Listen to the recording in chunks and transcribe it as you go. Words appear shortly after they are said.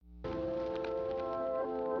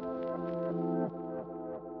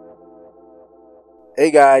Hey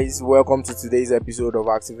guys, welcome to today's episode of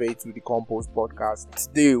Activate with the Compost podcast.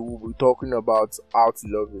 Today we'll be talking about how to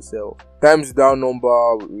love yourself. Times without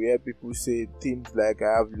number, we hear people say things like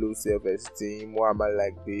I have low self-esteem, why am I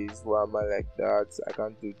like this, why am I like that, I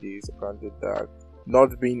can't do this, I can't do that.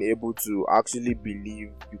 Not being able to actually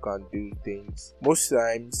believe you can do things. Most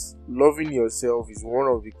times, loving yourself is one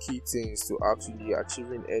of the key things to actually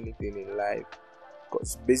achieving anything in life.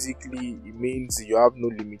 Because basically it means you have no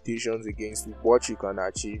limitations against what you can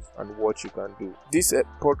achieve and what you can do. This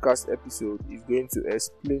podcast episode is going to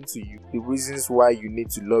explain to you the reasons why you need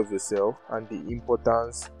to love yourself and the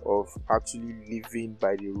importance of actually living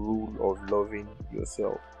by the rule of loving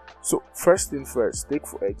yourself. So first thing first, take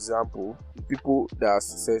for example the people that are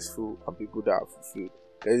successful and people that are fulfilled.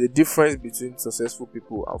 There's a difference between successful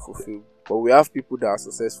people and fulfilled, but we have people that are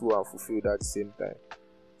successful and fulfilled at the same time.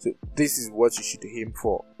 So this is what you should aim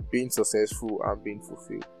for, being successful and being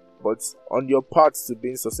fulfilled. But on your path to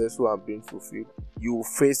being successful and being fulfilled, you will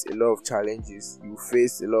face a lot of challenges, you will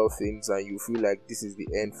face a lot of things, and you feel like this is the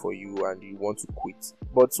end for you and you want to quit.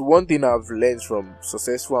 But one thing I've learned from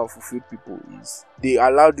successful and fulfilled people is they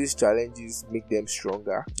allow these challenges make them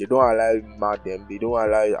stronger. They don't allow it mar them, they don't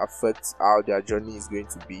allow it affect how their journey is going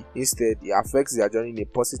to be. Instead, it affects their journey in a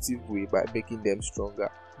positive way by making them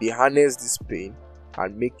stronger. They harness this pain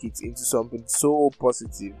and make it into something so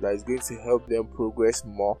positive that is going to help them progress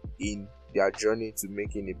more in their journey to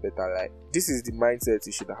making a better life. This is the mindset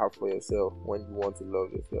you should have for yourself when you want to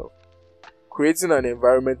love yourself. Creating an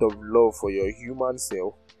environment of love for your human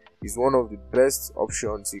self is one of the best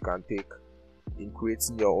options you can take in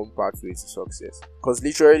creating your own pathway to success. Because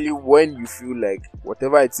literally when you feel like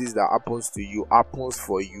whatever it is that happens to you happens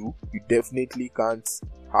for you, you definitely can't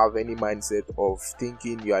have any mindset of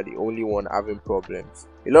thinking you are the only one having problems.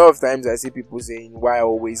 A lot of times I see people saying, why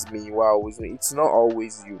always me, why always me? It's not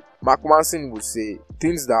always you. Mark Manson would say,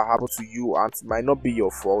 things that happen to you and might not be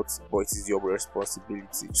your fault, but it is your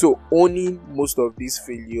responsibility. So owning most of these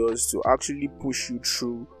failures to actually push you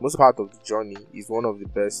through most part of the journey is one of the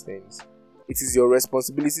best things. It is your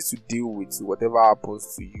responsibility to deal with whatever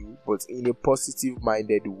happens to you, but in a positive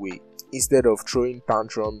minded way, instead of throwing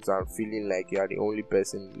tantrums and feeling like you are the only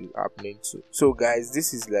person it's happening to. So guys,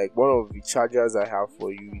 this is like one of the chargers I have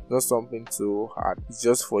for you. It's not something so hard. It's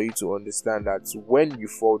just for you to understand that when you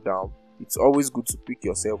fall down, it's always good to pick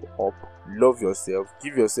yourself up, love yourself,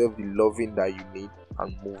 give yourself the loving that you need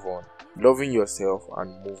and move on. Loving yourself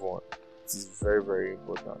and move on. It is very, very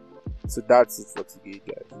important. So that's it for today,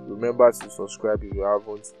 guys. Remember to subscribe if you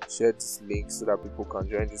haven't. Share this link so that people can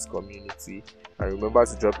join this community. And remember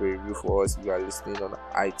to drop a review for us if you are listening on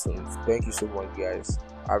iTunes. Thank you so much, guys.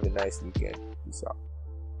 Have a nice weekend. Peace out.